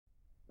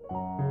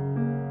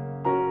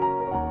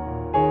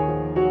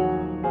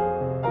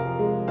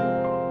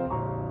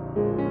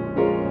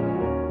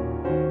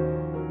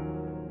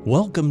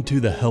Welcome to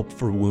the Help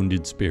for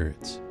Wounded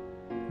Spirits.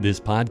 This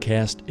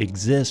podcast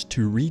exists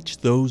to reach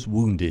those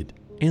wounded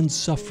and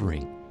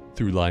suffering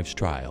through life's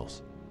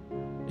trials.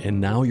 And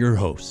now your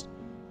hosts,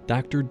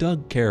 Dr.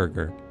 Doug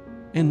Carragher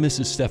and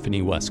Mrs.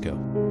 Stephanie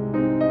Wesco.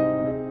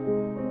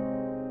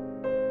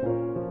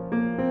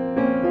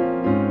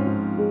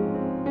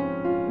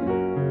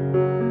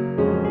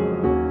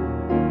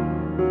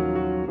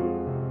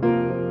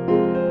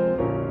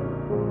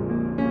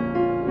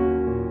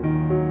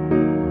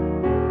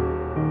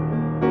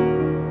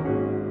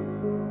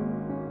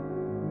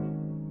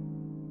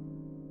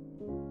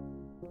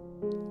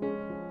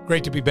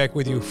 Great to be back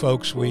with you,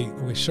 folks. We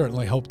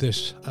certainly hope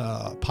this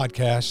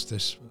podcast,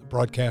 this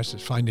broadcast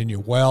is finding you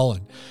well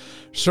and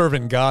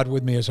serving God.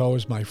 With me, as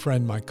always, my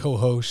friend, my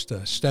co-host,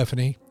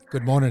 Stephanie.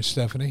 Good morning,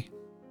 Stephanie.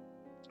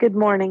 Good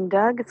morning,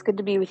 Doug. It's good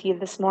to be with you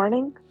this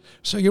morning.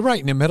 So you're right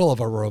in the middle of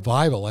a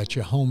revival at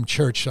your home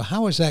church. So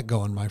how is that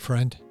going, my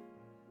friend?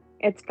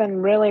 It's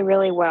been really,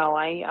 really well.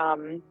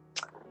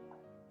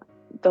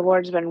 The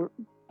Lord's been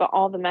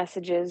all the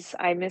messages.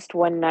 I missed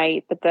one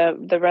night, but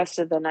the rest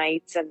of the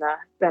nights and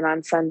then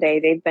on Sunday,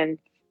 they've been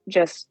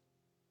just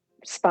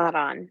spot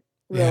on.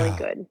 Really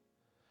good.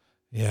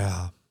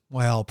 Yeah.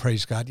 Well,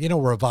 praise God. You know,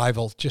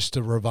 revival, just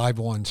to revive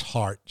one's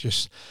heart,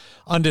 just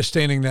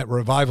understanding that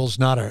revival's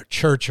not a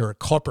church or a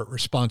corporate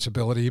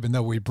responsibility, even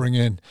though we bring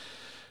in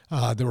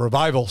the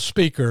revival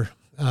speaker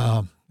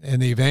and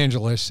the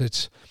evangelist,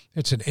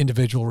 it's an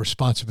individual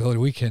responsibility.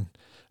 We can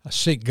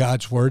seek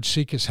God's word,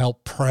 seek his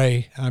help,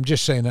 pray. And I'm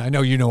just saying that. I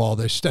know you know all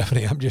this,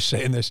 Stephanie. I'm just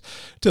saying this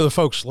to the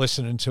folks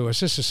listening to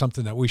us. This is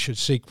something that we should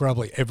seek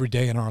probably every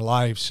day in our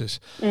lives is,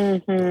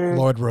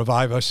 Lord,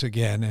 revive us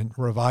again and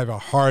revive our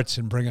hearts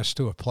and bring us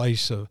to a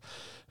place of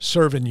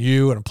serving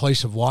you and a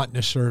place of wanting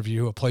to serve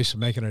you, a place of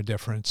making a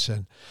difference.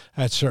 And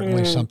that's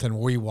certainly something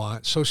we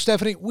want. So,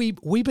 Stephanie,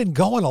 we've been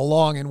going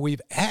along and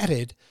we've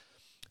added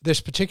this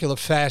particular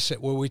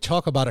facet where we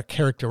talk about a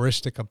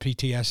characteristic of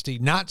PTSD,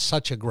 not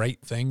such a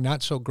great thing,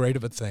 not so great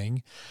of a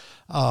thing,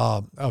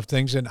 of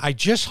things. And I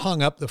just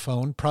hung up the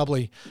phone,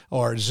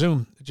 or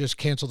Zoom, just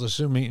canceled the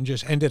Zoom meeting,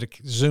 just ended a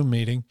Zoom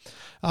meeting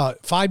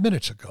 5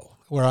 minutes ago,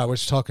 where I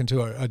was talking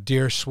to a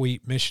dear,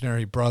 sweet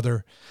missionary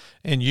brother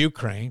in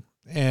Ukraine.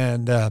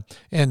 And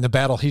the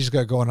battle he's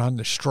got going on,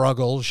 the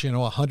struggles,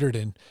 100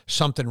 and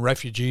something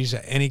refugees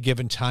at any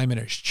given time in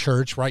his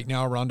church. Right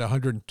now, around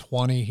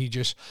 120. He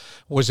just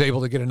was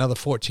able to get another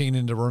 14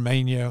 into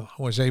Romania,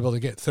 was able to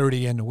get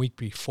 30 in the week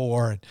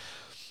before.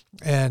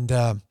 And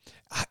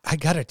I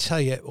got to tell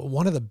you,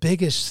 one of the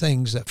biggest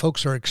things that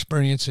folks are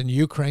experiencing in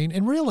Ukraine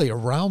and really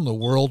around the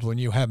world when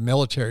you have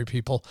military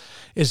people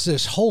is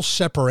this whole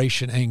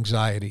separation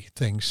anxiety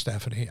thing,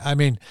 Stephanie. I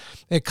mean,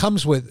 it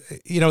comes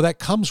with, that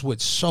comes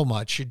with so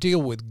much. You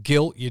deal with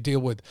guilt, you deal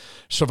with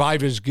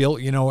survivor's guilt,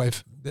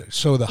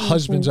 so the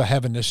husbands are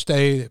having to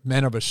stay,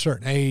 men of a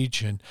certain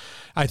age. And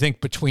I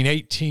think between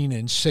 18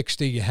 and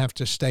 60, you have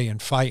to stay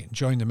and fight and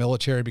join the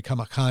military,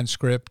 become a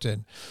conscript.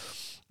 And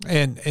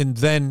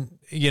then,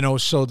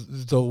 so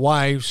the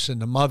wives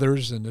and the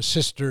mothers and the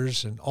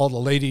sisters and all the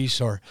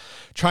ladies are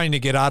trying to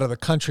get out of the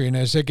country. And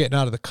as they're getting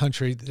out of the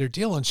country, they're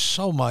dealing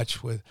so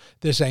much with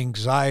this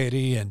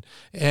anxiety and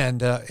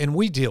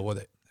we deal with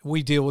it.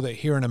 We deal with it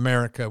here in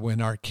America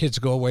when our kids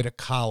go away to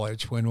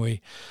college, when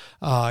we,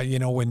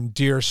 when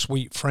dear,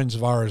 sweet friends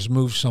of ours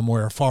move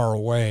somewhere far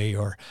away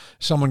or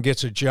someone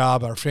gets a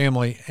job, our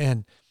family.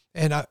 And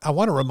I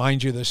want to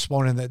remind you this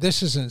morning that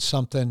this isn't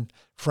something,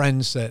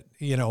 friends, that,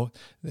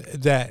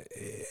 that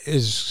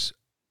is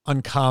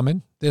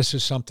uncommon. This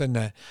is something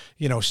that,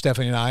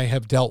 Stephanie and I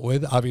have dealt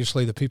with.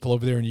 Obviously, the people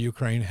over there in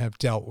Ukraine have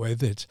dealt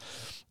with.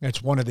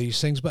 It's one of these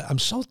things. But I'm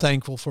so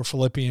thankful for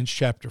Philippians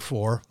chapter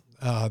 4,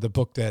 the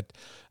book that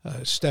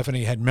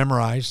Stephanie had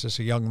memorized as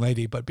a young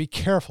lady. But be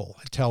careful,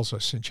 it tells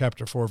us in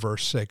chapter 4,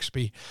 verse 6.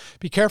 Be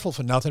careful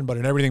for nothing, but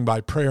in everything by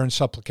prayer and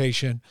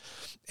supplication.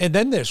 And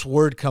then this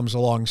word comes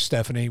along,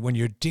 Stephanie, when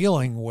you're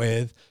dealing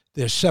with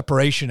this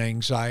separation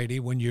anxiety,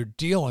 when you're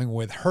dealing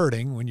with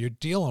hurting, when you're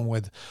dealing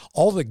with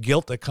all the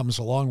guilt that comes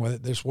along with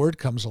it, this word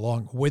comes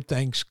along with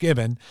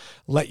thanksgiving.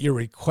 Let your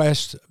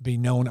request be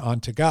known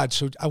unto God.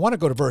 So I want to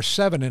go to verse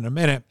 7 in a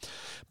minute,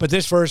 but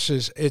this verse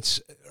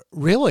it's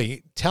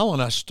really telling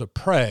us to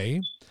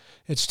pray.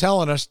 It's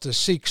telling us to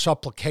seek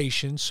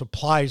supplication,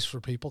 supplies for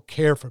people,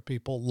 care for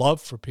people, love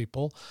for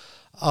people.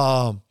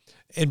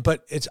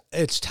 But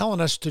it's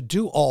telling us to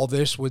do all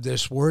this with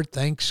this word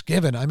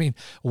thanksgiving. I mean,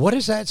 what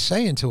is that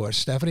saying to us,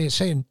 Stephanie? It's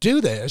saying do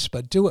this,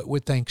 but do it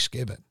with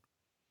thanksgiving.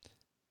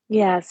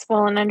 Yes.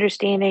 Well, in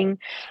understanding,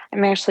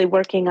 I'm actually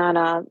working on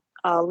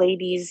a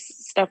ladies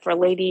stuff for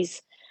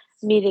ladies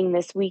meeting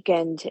this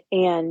weekend,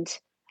 and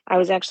I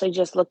was actually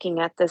just looking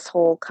at this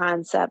whole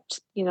concept,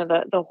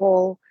 the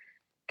whole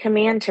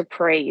command to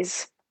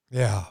praise.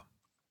 Yeah.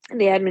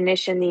 The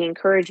admonition, the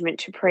encouragement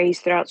to praise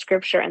throughout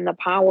Scripture and the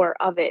power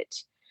of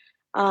it.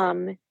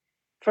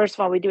 First of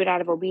all, we do it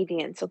out of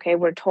obedience. Okay.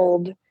 We're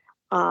told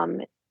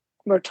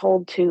we're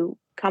told to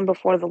come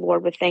before the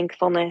Lord with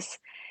thankfulness.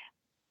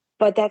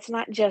 But that's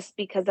not just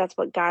because that's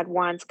what God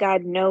wants.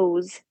 God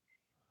knows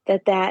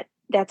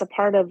that's a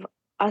part of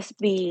us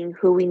being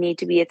who we need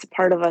to be. It's a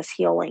part of us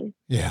healing.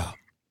 Yeah.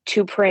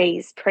 To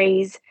praise.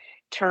 Praise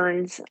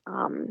turns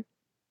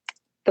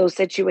those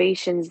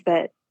situations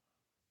that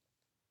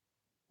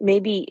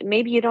maybe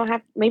you don't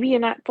have, maybe you're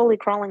not fully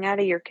crawling out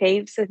of your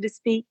cave, so to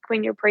speak,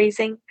 when you're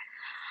praising.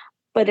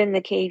 But in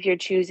the cave, you're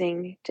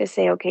choosing to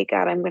say, okay,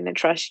 God, I'm going to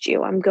trust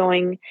you. I'm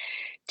going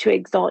to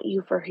exalt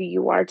you for who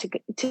you are to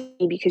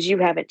me, because you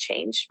haven't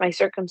changed. My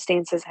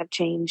circumstances have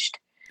changed.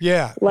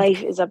 Yeah.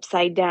 Life is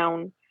upside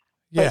down,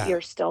 but Yeah.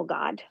 you're still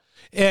God.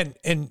 And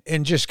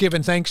just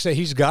giving thanks that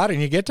he's God,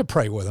 and you get to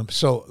pray with him.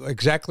 So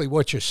exactly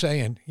what you're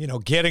saying,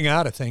 getting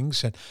out of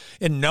things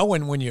and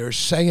knowing when you're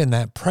saying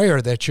that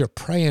prayer that you're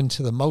praying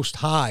to the Most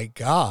High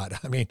God.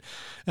 I mean,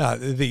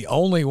 the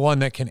only one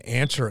that can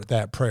answer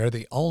that prayer,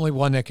 the only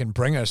one that can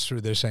bring us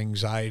through this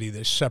anxiety,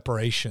 this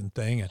separation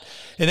thing. And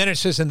then it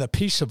says, in the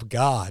peace of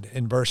God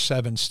in verse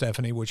 7,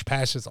 Stephanie, which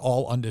passeth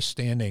all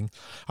understanding.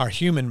 Our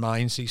human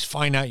minds, these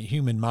finite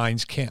human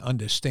minds, can't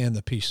understand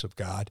the peace of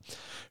God.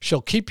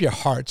 Shall keep your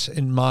hearts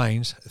and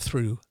minds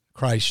through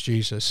Christ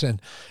Jesus.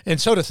 And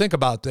so to think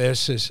about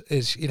this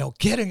is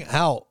getting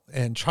out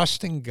and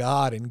trusting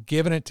God and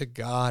giving it to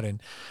God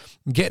and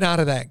getting out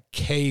of that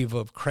cave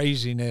of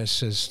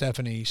craziness, as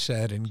Stephanie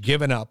said, and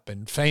giving up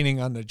and fainting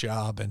on the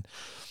job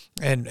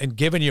and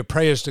giving your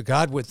prayers to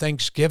God with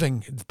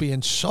thanksgiving,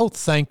 being so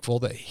thankful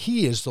that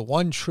he is the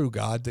one true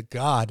God, the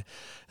God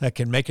that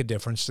can make a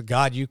difference, the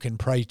God you can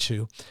pray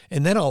to,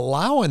 and then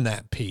allowing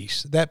that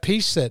peace that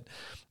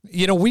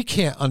we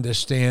can't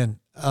understand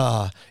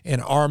in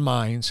our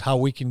minds how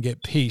we can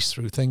get peace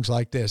through things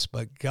like this,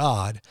 but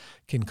God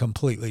can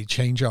completely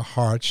change our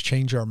hearts,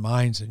 change our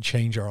minds, and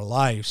change our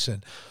lives.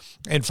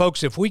 And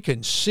folks, if we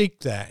can seek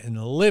that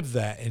and live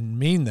that and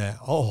mean that,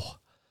 oh,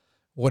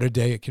 what a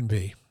day it can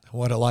be.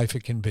 What a life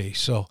it can be.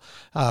 So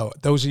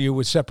those of you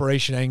with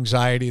separation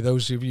anxiety,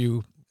 those of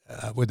you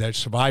with that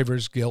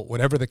survivor's guilt,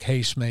 whatever the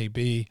case may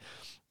be,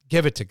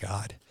 give it to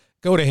God.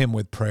 Go to him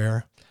with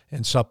prayer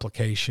and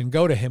supplication.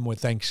 Go to him with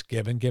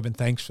thanksgiving, giving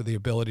thanks for the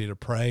ability to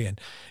pray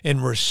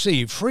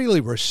and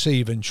freely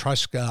receive and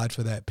trust God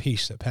for that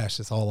peace that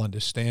passeth all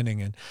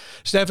understanding. And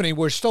Stephanie,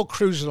 we're still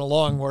cruising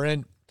along. We're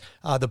in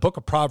the book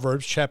of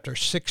Proverbs, chapter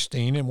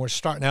 16, and we're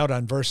starting out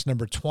on verse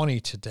number 20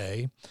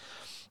 today.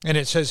 And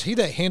it says, he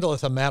that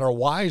handleth a matter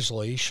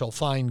wisely shall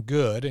find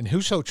good, and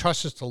whoso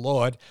trusteth the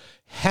Lord,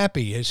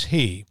 happy is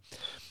he.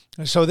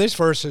 And so this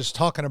verse is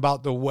talking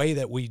about the way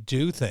that we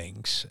do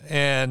things.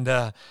 And,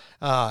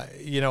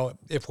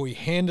 if we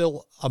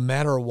handle a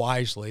matter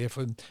wisely,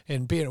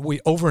 we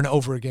over and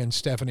over again,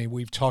 Stephanie,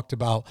 we've talked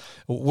about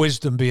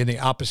wisdom being the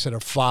opposite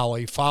of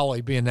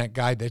folly being that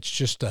guy that's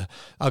just a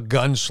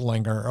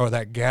gunslinger, or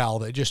that gal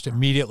that just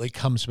immediately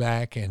comes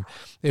back and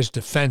is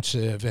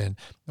defensive and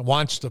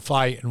wants to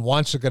fight and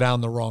wants to go down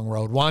the wrong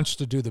road, wants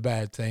to do the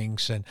bad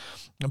things.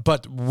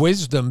 But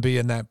wisdom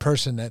being that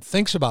person that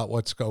thinks about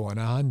what's going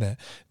on,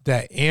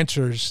 that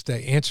answer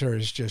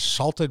is just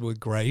salted with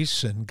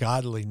grace and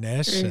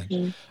godliness.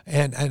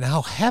 And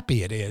how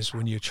happy it is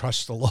when you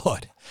trust the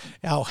Lord.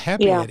 How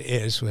happy it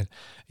is when,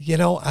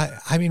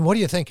 I mean, what are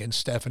you thinking,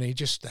 Stephanie?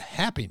 Just the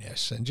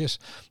happiness and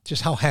just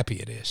how happy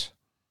it is.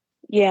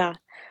 Yeah.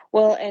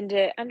 Well, and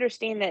to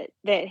understand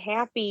that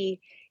happy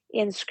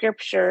in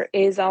scripture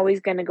is always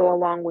going to go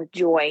along with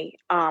joy.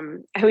 I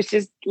was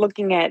just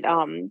looking at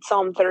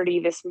Psalm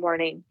 30 this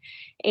morning,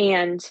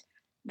 and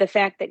the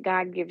fact that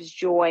God gives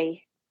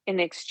joy in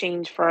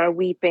exchange for our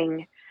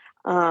weeping,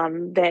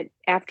 that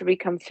after we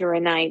come through a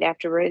night,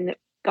 after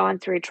gone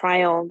through a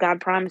trial, God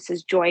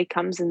promises joy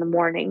comes in the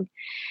morning.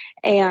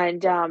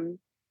 And to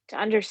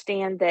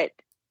understand that's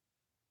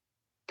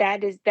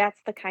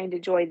the kind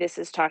of joy this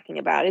is talking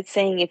about. It's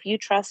saying if you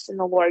trust in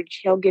the Lord,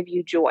 he'll give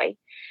you joy.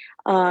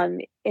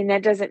 And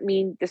that doesn't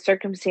mean the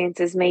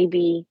circumstances may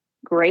be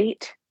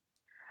great,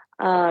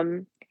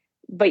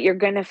 but you're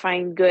going to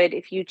find good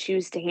if you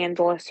choose to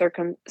handle a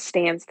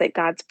circumstance that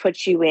God's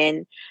put you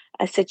in,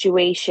 a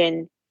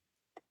situation.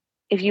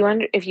 If you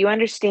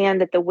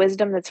understand that the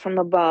wisdom that's from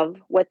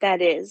above, what that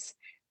is,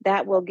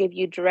 that will give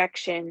you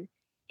direction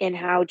in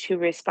how to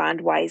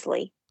respond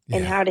wisely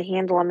and how to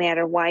handle a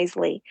matter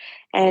wisely.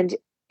 And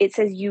it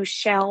says you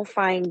shall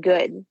find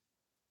good.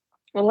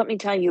 Well, let me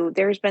tell you,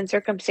 there's been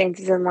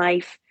circumstances in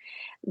life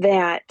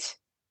that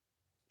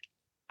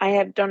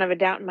don't have a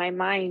doubt in my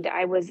mind.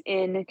 I was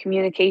in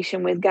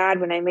communication with God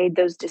when I made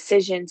those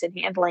decisions and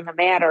handling a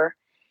matter.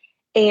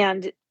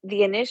 And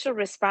the initial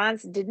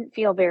response didn't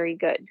feel very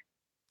good.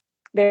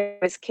 There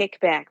was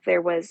kickback,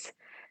 there was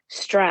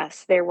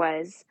stress, there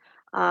was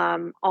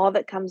all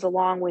that comes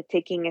along with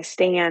taking a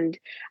stand.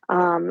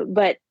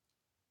 But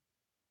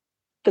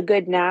the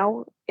good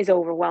now is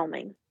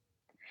overwhelming.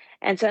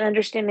 And so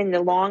understanding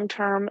the long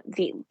term,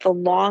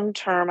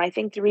 I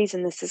think the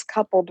reason this is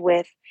coupled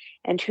with,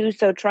 and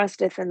whoso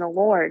trusteth in the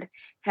Lord,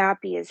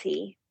 happy is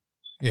he.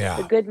 Yeah.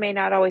 The good may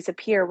not always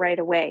appear right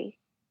away,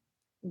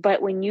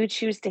 But when you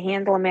choose to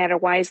handle a matter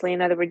wisely,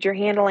 in other words, you're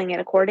handling it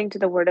according to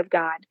the word of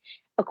God,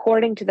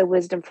 according to the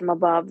wisdom from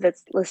above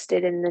that's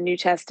listed in the New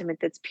Testament,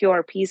 that's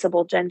pure,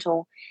 peaceable,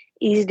 gentle,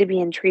 easy to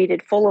be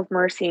entreated, full of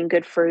mercy and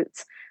good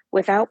fruits,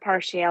 without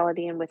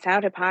partiality and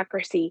without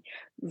hypocrisy.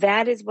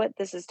 That is what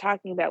this is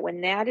talking about.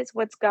 When that is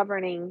what's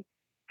governing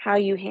how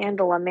you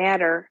handle a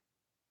matter,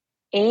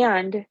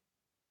 and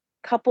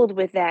coupled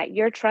with that,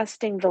 you're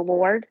trusting the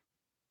Lord,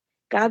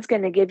 God's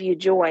going to give you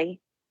joy.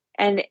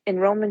 And in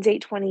Romans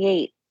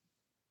 8:28,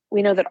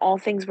 we know that all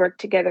things work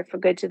together for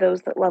good to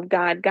those that love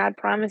God. God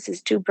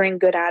promises to bring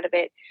good out of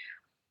it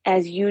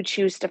as you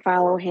choose to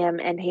follow him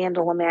and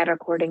handle a matter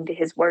according to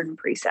his word and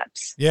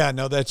precepts. Yeah,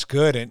 no, that's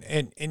good.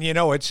 And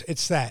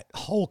it's that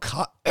whole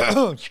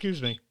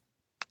excuse me.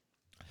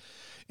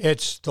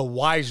 It's the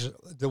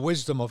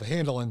wisdom of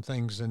handling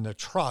things and the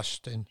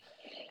trust. And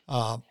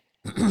uh,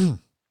 I'm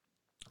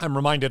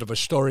reminded of a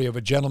story of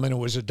a gentleman who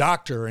was a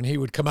doctor, and he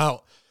would come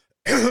out,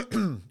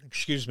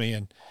 excuse me,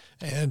 and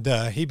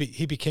he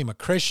became a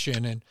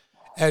Christian. And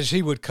as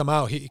he would come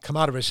out, he'd come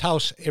out of his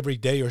house every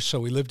day or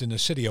so. He lived in the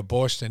city of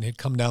Boston. He'd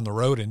come down the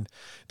road, and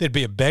there'd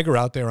be a beggar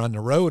out there on the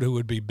road who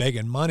would be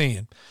begging money.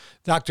 And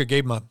the doctor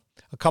gave him a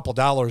couple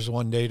dollars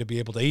one day to be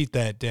able to eat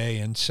that day,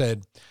 and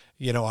said,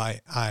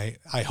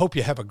 I hope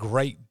you have a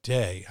great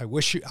day. I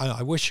wish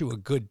you a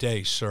good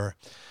day, sir.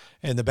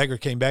 And the beggar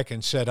came back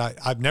and said,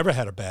 I've never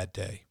had a bad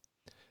day.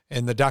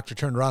 And the doctor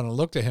turned around and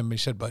looked at him. And he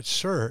said, but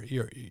sir,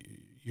 you're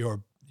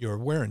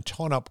wearing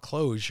torn up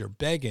clothes. You're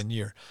begging.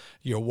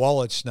 Your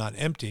wallet's not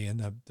empty. And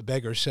the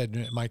beggar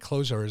said, my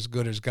clothes are as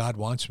good as God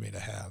wants me to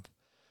have.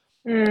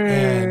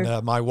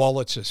 And my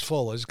wallet's as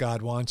full as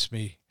God wants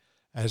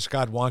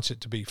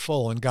it to be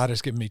full. And God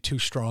has given me two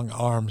strong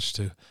arms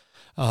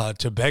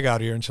to beg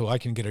out here until I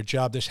can get a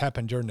job. This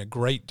happened during the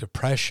Great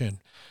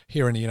Depression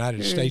here in the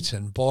United States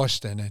in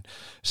Boston. And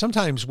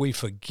sometimes we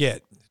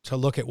forget to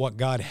look at what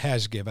God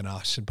has given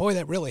us. And boy,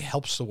 that really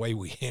helps the way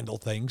we handle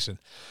things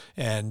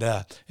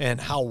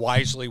and how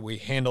wisely we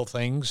handle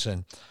things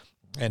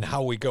and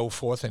how we go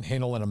forth and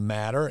handling a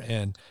matter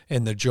and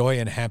the joy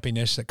and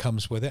happiness that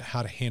comes with it,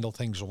 how to handle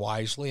things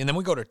wisely. And then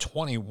we go to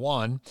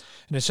 21,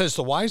 and it says,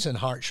 the wise in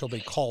heart shall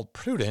be called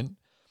prudent,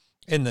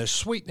 and the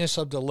sweetness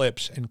of the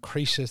lips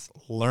increaseth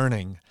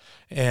learning.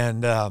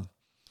 And, I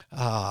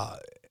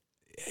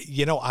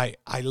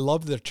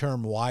love the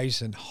term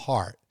wise in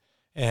heart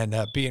and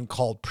being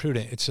called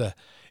prudent.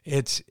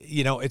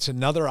 It's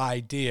another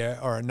idea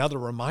or another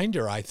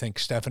reminder, I think,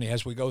 Stephanie,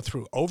 as we go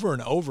through over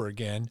and over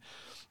again,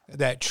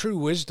 that true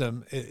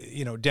wisdom,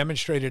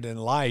 demonstrated in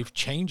life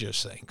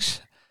changes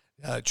things.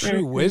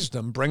 True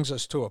wisdom brings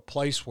us to a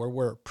place where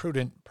we're a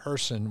prudent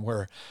person,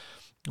 where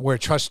we're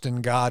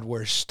trusting God,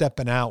 we're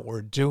stepping out,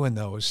 we're doing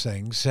those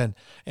things. And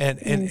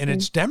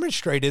it's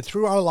demonstrated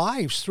through our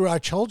lives, through our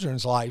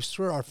children's lives,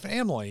 through our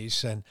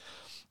families. And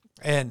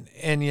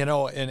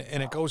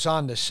it goes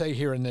on to say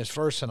here in this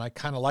verse, and I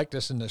kind of like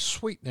this, in the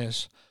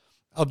sweetness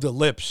of the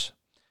lips,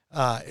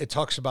 it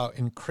talks about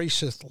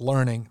increaseth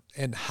learning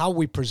and how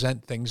we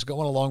present things,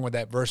 going along with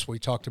that verse we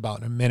talked about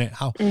in a minute,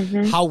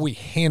 how we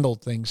handle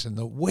things and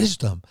the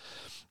wisdom.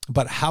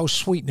 But how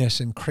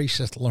sweetness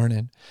increaseth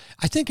learning.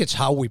 I think it's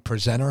how we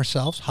present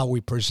ourselves, how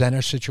we present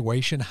our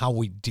situation, how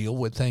we deal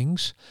with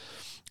things.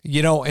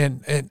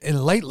 And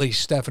lately,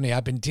 Stephanie,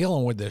 I've been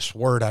dealing with this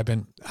word. I've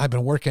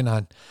been working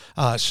on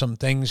some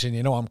things,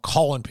 and I'm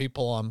calling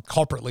people. I'm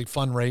corporately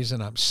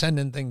fundraising. I'm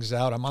sending things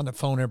out. I'm on the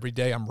phone every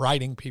day. I'm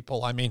writing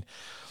people. I mean,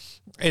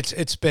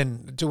 it's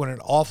been doing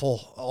an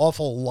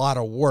awful lot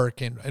of work.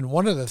 And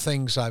one of the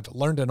things I've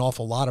learned an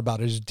awful lot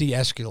about is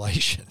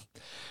de-escalation.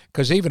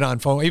 Because even on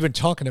phone, even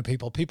talking to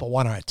people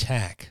want to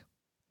attack.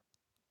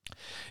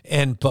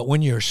 But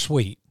when you're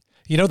sweet,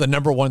 the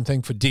number one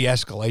thing for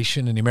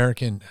de-escalation in the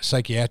American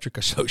Psychiatric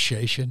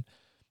Association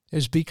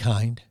is be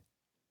kind,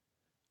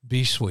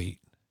 be sweet.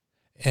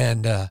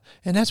 And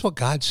that's what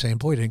God's saying.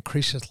 Boy, it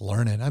increaseth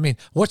learning. I mean,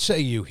 what say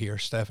you here,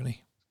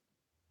 Stephanie?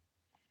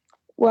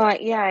 Well,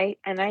 yeah,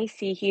 I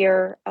see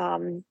here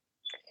the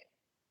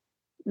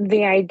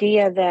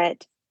idea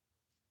that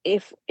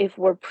if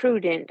we're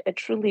prudent, a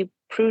truly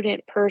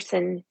prudent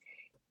person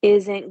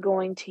isn't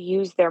going to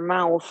use their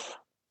mouth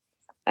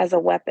as a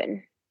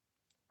weapon.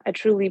 A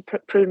truly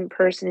prudent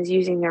person is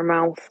using their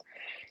mouth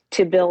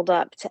to build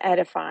up, to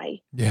edify.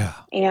 Yeah.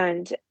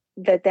 And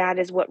that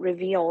is what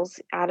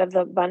reveals, out of the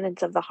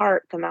abundance of the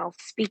heart, the mouth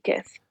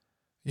speaketh.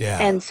 Yeah.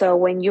 And so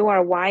when you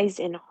are wise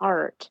in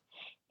heart,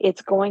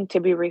 it's going to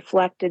be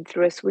reflected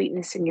through a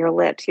sweetness in your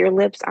lips. Your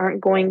lips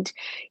aren't going to,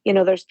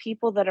 there's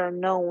people that are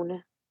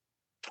known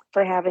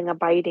for having a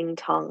biting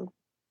tongue.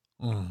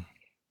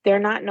 They're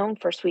not known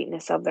for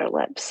sweetness of their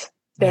lips.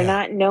 They're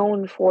not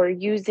known for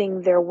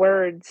using their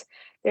words.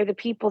 They're the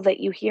people that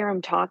you hear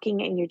them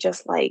talking and you're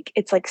just like,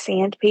 it's like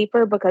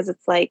sandpaper, because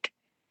it's like,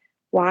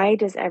 why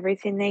does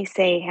everything they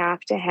say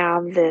have to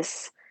have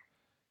this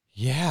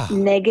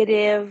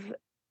negative,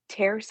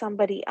 tear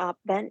somebody up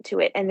bent to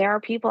it? And there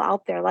are people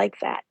out there like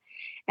that.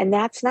 And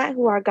that's not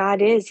who our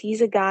God is.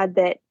 He's a God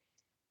that,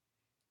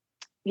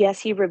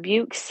 yes, he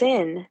rebukes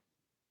sin,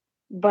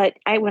 But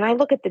when I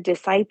look at the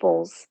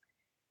disciples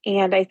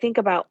and I think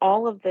about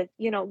all of the,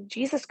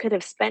 Jesus could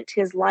have spent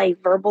his life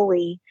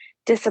verbally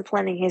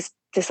disciplining his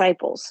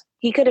disciples.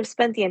 He could have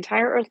spent the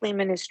entire earthly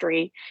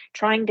ministry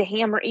trying to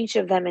hammer each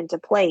of them into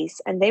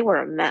place, and they were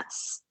a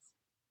mess.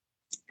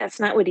 That's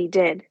not what he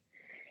did.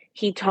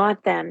 He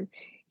taught them.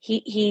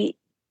 He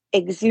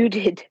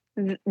exuded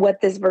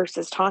what this verse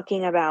is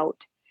talking about.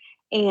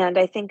 And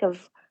I think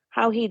of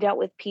how he dealt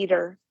with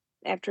Peter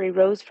after he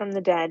rose from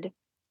the dead.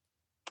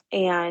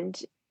 And,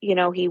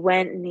 he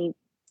went and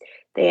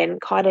they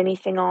hadn't caught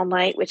anything all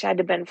night, which had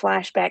to have been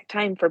flashback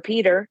time for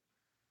Peter.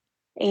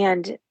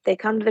 And they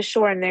come to the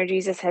shore, and there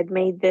Jesus had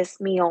made this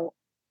meal.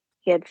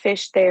 He had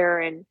fish there.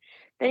 And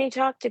then he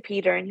talked to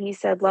Peter and he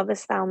said,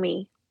 "Lovest thou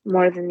me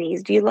more than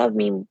these? Do you love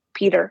me,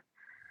 Peter,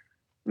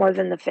 more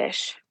than the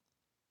fish?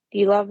 Do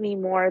you love me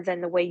more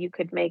than the way you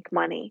could make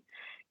money?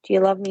 Do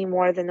you love me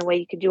more than the way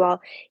you could do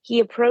all?"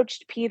 He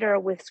approached Peter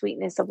with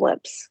sweetness of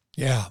lips.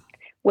 Yeah.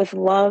 With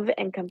love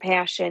and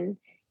compassion.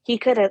 He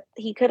could have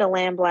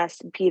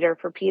lambasted Peter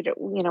for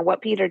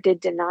what Peter did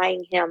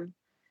denying him,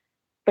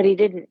 but he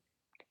didn't.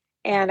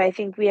 And I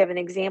think we have an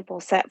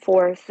example set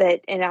forth that,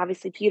 and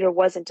obviously Peter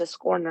wasn't a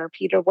scorner.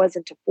 Peter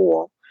wasn't a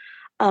fool.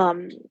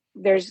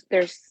 There's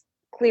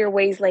clear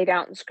ways laid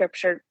out in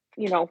scripture,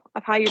 of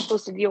how you're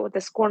supposed to deal with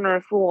a scorner or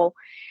a fool.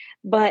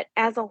 But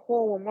as a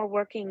whole, when we're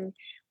working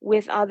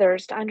with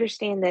others, to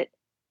understand that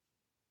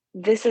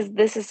this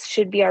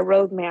should be our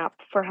roadmap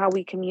for how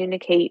we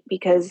communicate,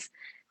 because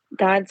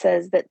God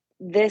says that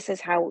this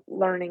is how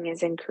learning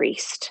is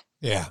increased.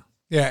 Yeah.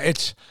 Yeah.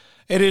 It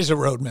is a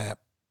roadmap.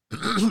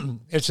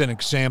 It's an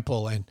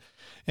example.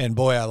 And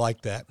boy, I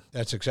like that.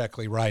 That's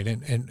exactly right.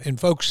 And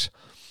folks,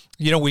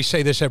 we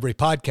say this every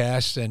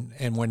podcast,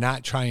 and we're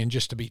not trying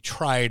just to be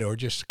trite or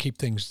just to keep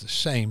things the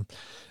same.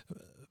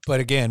 But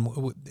again,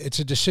 it's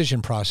a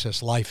decision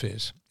process. Life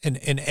is, and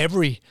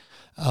every,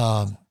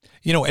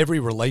 every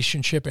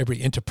relationship, every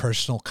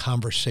interpersonal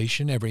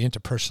conversation, every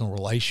interpersonal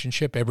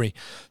relationship, every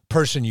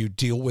person you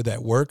deal with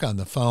at work, on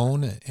the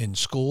phone, in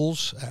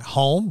schools, at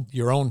home,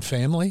 your own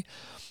family.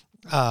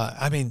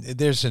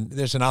 There's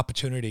an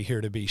opportunity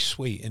here to be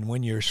sweet. And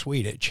when you're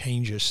sweet, it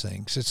changes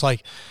things. It's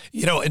like,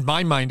 in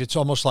my mind, it's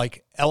almost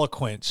like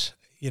eloquence,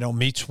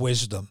 meets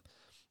wisdom.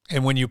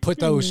 And when you put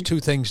those two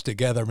things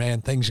together,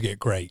 man, things get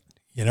great.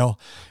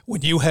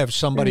 When you have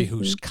somebody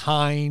who's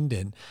kind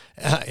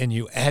and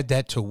you add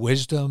that to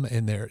wisdom,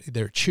 and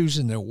they're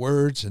choosing their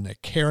words and they're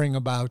caring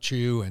about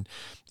you, and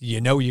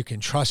you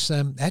can trust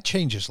them, that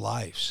changes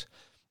lives.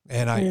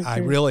 And I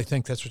really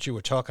think that's what you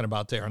were talking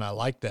about there, and I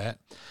like that.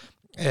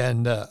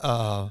 And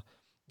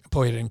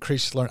boy, it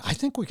increases learning. I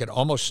think we could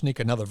almost sneak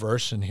another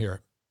verse in here,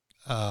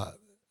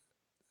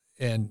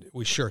 and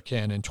we sure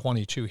can, in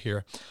 22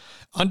 here.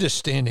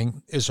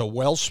 Understanding is a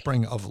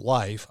wellspring of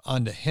life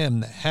unto him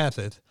that hath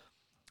it,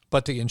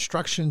 but the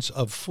instructions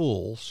of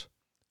fools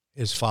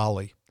is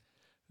folly.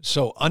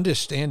 So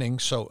understanding,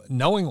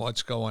 knowing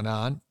what's going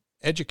on,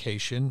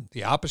 education,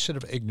 the opposite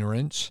of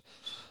ignorance,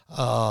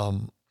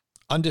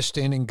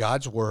 understanding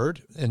God's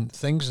word and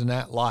things in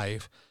that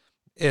life,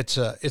 it's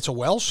a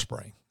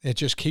wellspring. It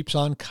just keeps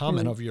on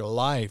coming of your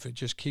life. It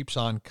just keeps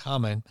on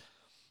coming.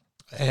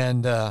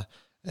 And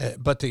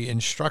but the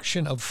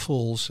instruction of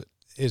fools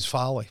is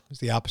folly. It's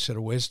the opposite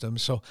of wisdom.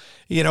 So,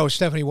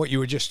 Stephanie, what you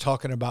were just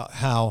talking about,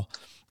 how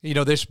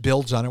this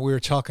builds on it. We were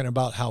talking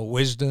about how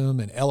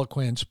wisdom and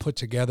eloquence put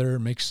together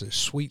makes this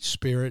sweet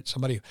spirit.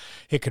 Somebody,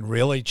 it can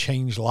really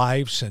change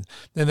lives. And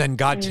then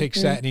God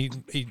takes that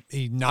and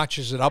he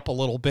notches it up a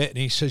little bit. And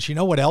he says,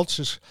 what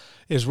else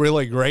is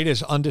really great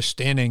is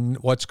understanding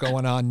what's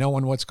going on,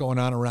 knowing what's going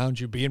on around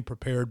you, being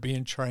prepared,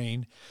 being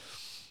trained.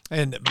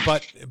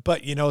 But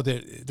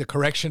the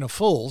correction of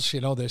fools,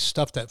 this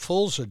stuff that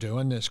fools are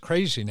doing, this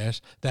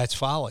craziness, that's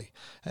folly.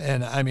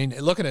 And I mean,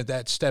 looking at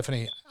that,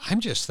 Stephanie,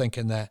 I'm just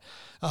thinking that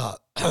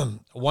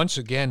once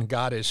again,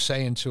 God is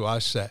saying to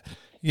us that,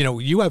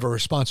 you have a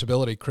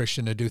responsibility,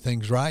 Christian, to do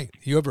things right.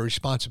 You have a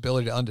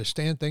responsibility to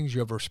understand things.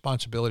 You have a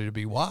responsibility to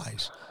be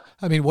wise.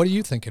 I mean, what are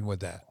you thinking with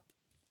that?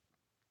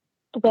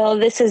 Well,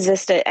 this is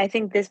I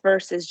think this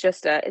verse is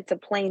it's a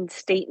plain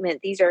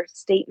statement. These are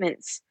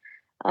statements.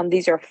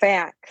 These are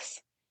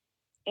facts.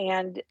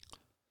 And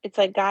it's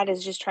like God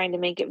is just trying to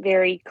make it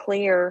very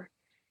clear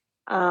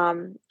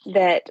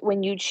that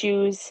when you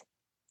choose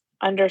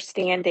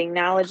understanding,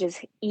 knowledge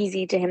is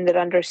easy to him that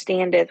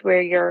understandeth,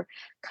 where you're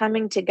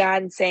coming to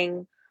God and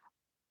saying,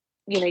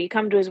 you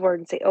come to his word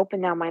and say, "Open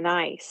now mine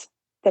eyes,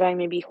 that I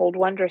may behold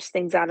wondrous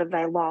things out of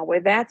thy law,"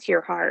 where that's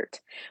your heart,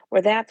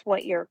 where that's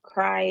what your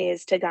cry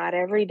is to God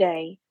every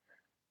day.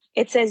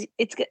 It says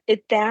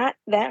that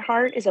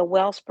heart is a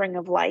wellspring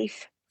of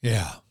life.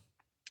 Yeah.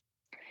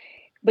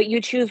 But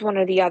you choose one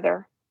or the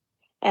other.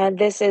 And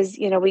this is,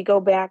 we go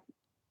back,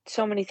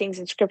 so many things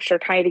in scripture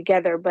tie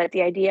together, but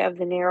the idea of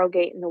the narrow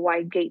gate and the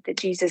wide gate that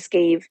Jesus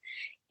gave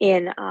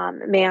in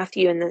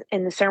Matthew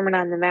in the Sermon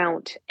on the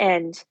Mount,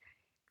 and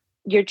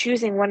you're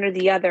choosing one or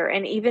the other.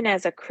 And even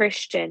as a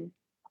Christian,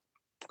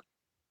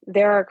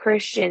 there are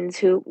Christians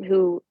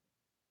who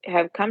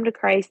have come to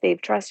Christ,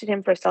 they've trusted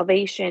him for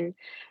salvation,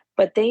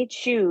 but they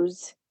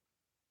choose,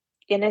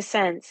 in a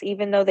sense,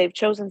 even though they've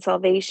chosen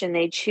salvation,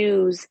 they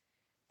choose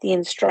the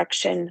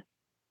instruction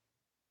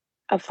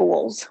of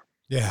fools.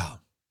 Yeah.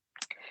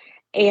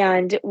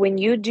 And when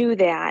you do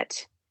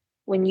that,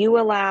 when you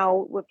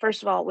allow,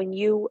 first of all, when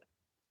you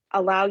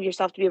allow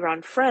yourself to be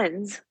around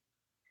friends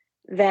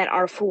that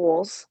are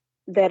fools,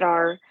 that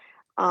are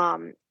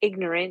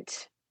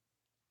ignorant,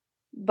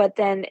 but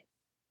then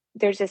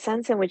there's a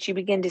sense in which you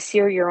begin to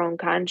sear your own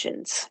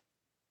conscience.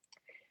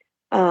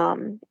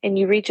 And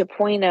you reach a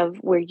point of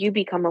where you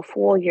become a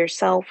fool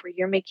yourself, where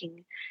you're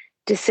making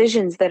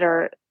decisions that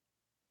are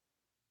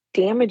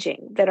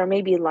damaging, that are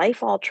maybe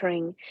life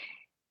altering,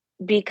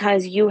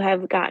 because you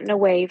have gotten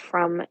away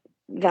from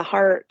the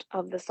heart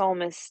of the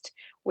psalmist,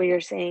 where you're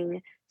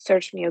saying,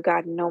 search me, O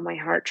God, and know my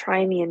heart,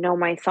 try me and know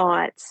my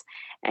thoughts.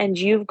 And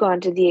you've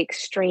gone to the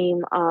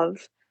extreme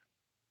of,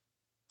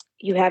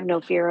 you have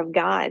no fear of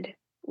God,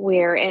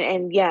 where,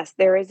 and yes,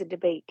 there is a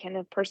debate. Can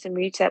a person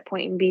reach that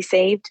point and be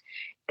saved?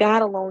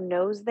 God alone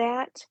knows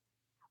that.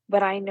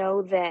 But I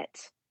know that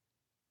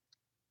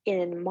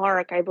in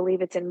Mark, I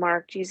believe it's in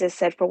Mark, Jesus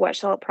said, for what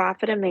shall it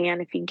profit a man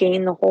if he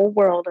gain the whole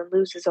world and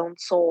lose his own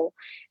soul?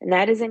 And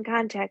that is in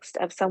context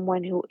of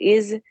someone who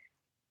is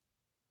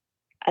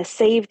a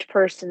saved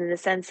person, in the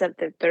sense that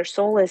their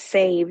soul is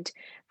saved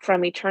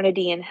from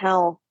eternity in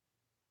hell.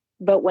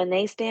 But when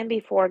they stand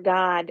before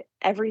God,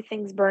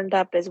 everything's burned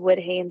up as wood,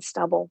 hay, and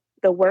stubble.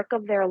 The work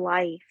of their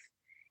life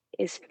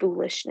is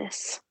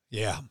foolishness.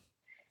 Yeah.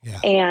 Yeah.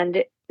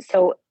 And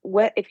so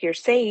what if you're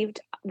saved?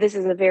 This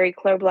is a very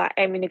clear black.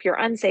 I mean, if you're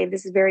unsaved,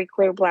 this is very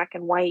clear black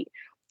and white.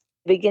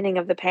 The beginning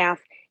of the path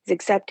is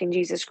accepting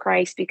Jesus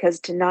Christ, because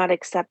to not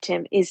accept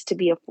him is to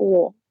be a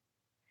fool.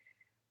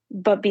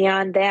 But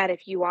beyond that,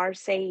 if you are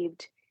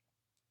saved,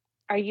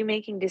 are you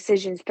making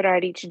decisions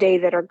throughout each day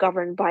that are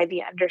governed by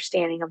the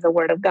understanding of the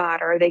Word of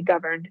God? Or are they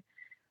governed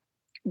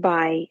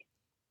by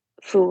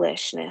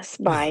foolishness,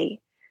 by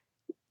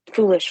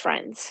foolish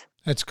friends?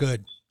 That's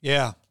good.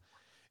 Yeah.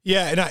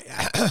 Yeah,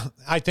 and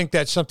I think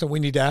that's something we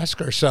need to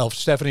ask ourselves.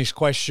 Stephanie's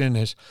question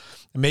is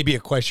maybe a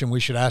question we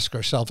should ask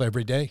ourselves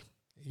every day.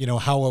 You know,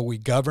 how are we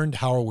governed?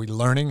 How are we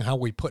learning? How are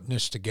we putting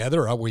this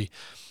together? Are we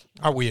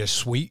a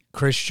sweet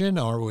Christian?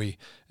 Are we,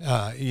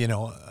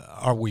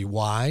 are we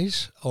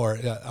wise? Or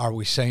are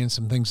we saying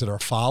some things that are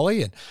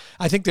folly? And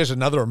I think there's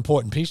another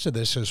important piece of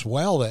this as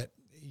well, that,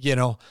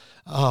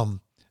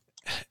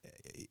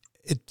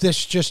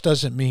 this just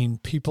doesn't mean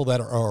people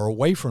that are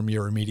away from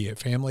your immediate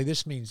family.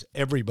 This means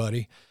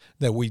everybody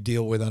that we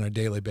deal with on a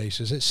daily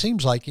basis. It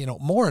seems like,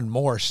 more and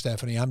more,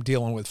 Stephanie, I'm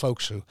dealing with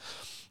folks who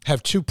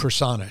have two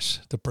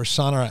personas, the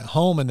persona at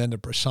home and then the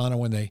persona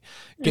when they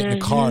get in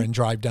the car and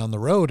drive down the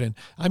road. And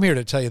I'm here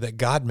to tell you that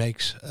God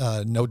makes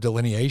no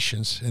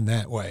delineations in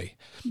that way.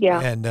 Yeah.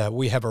 And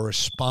we have a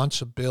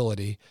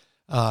responsibility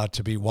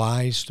to be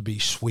wise, to be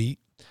sweet,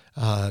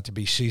 to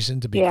be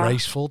seasoned, to be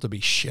graceful, to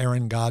be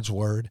sharing God's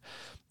word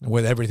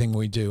with everything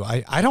we do.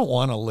 I don't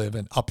want to live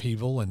in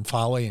upheaval and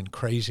folly and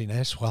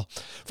craziness. Well,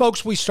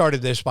 folks, we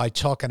started this by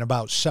talking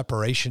about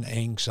separation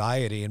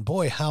anxiety, and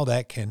boy, how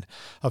that can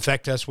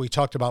affect us. We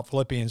talked about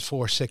Philippians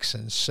 4, 6,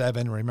 and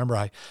 7. Remember,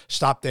 I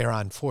stopped there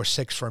on 4,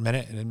 6 for a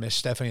minute, and then Miss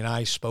Stephanie and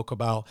I spoke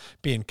about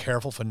being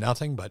careful for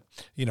nothing, but,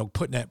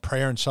 putting that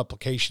prayer and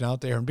supplication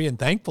out there and being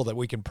thankful that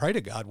we can pray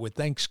to God with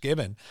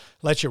thanksgiving.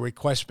 Let your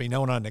requests be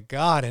known unto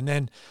God. And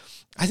then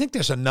I think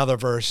there's another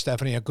verse,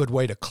 Stephanie, a good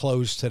way to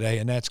close today,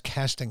 and that's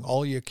casting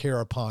all your care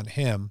upon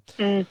him,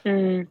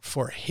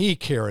 for he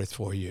careth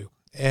for you.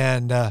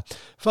 And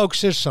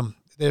folks, there's some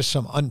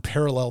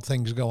unparalleled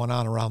things going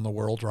on around the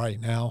world right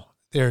now.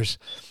 There's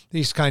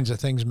these kinds of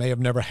things may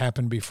have never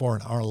happened before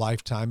in our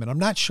lifetime. And I'm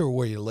not sure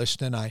where you're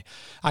listening.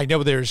 I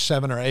know there's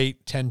 7 or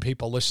 8, 10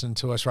 people listening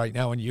to us right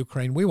now in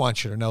Ukraine. We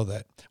want you to know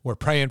that we're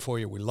praying for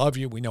you. We love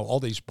you. We know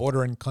all these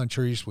bordering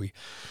countries.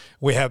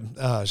 We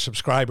have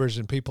subscribers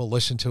and people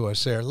listen to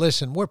us there.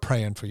 Listen, we're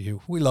praying for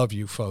you. We love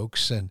you,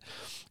 folks. And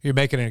you're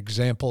making an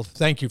example.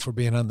 Thank you for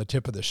being on the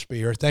tip of the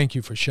spear. Thank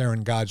you for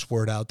sharing God's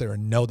word out there,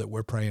 and know that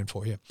we're praying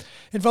for you.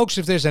 And folks,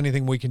 if there's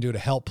anything we can do to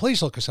help,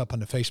 please look us up on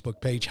the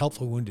Facebook page,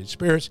 Helpful Wounded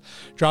Spirits.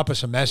 Drop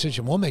us a message,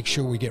 and we'll make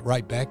sure we get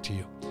right back to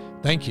you.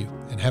 Thank you,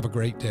 and have a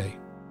great day.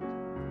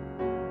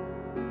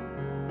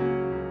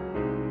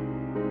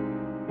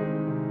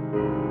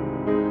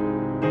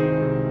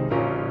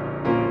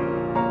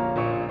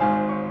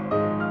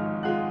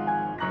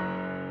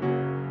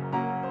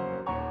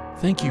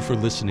 Thank you for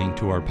listening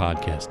to our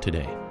podcast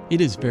today. It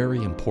is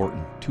very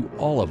important to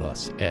all of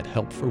us at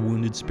Help for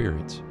Wounded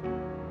Spirits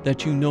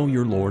that you know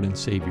your Lord and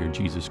Savior,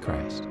 Jesus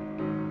Christ.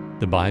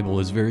 The Bible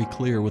is very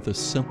clear with a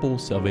simple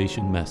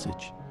salvation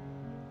message.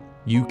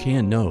 You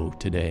can know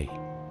today.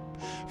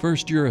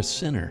 First, you're a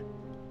sinner,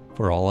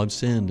 for all have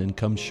sinned and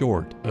come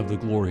short of the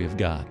glory of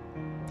God.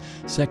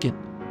 Second,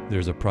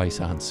 there's a price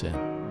on sin,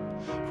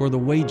 for the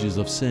wages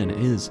of sin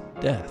is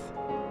death.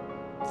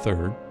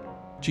 Third,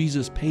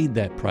 Jesus paid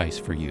that price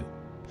for you.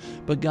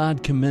 But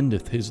God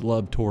commendeth his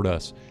love toward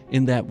us,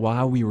 in that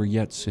while we were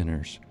yet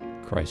sinners,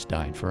 Christ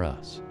died for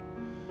us.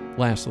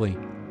 Lastly,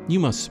 you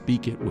must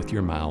speak it with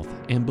your mouth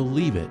and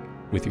believe it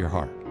with your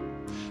heart,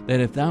 that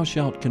if thou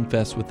shalt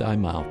confess with thy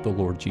mouth the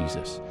Lord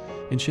Jesus,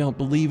 and shalt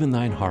believe in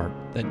thine heart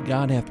that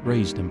God hath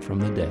raised him from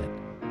the dead,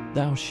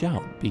 thou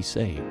shalt be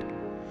saved.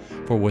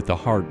 For with the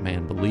heart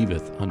man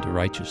believeth unto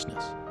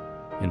righteousness,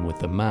 and with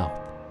the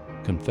mouth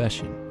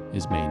confession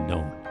is made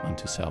known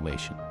unto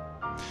salvation.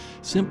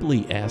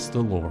 Simply ask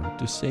the Lord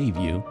to save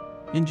you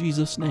in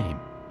Jesus' name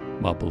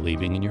while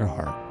believing in your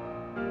heart,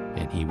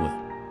 and he will.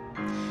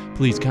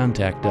 Please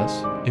contact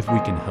us if we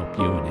can help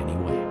you in any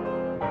way.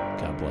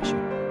 God bless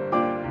you.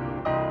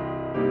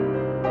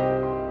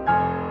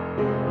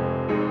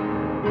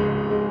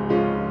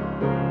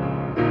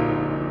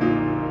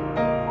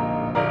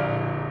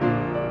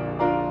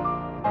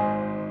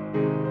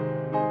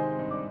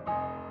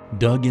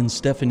 Doug and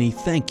Stephanie,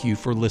 thank you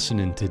for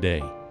listening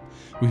today.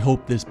 We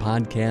hope this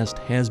podcast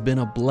has been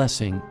a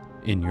blessing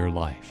in your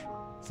life.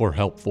 For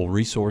helpful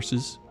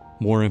resources,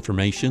 more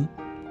information,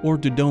 or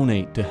to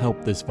donate to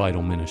help this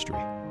vital ministry,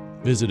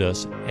 visit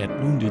us at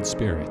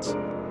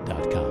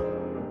woundedspirits.com.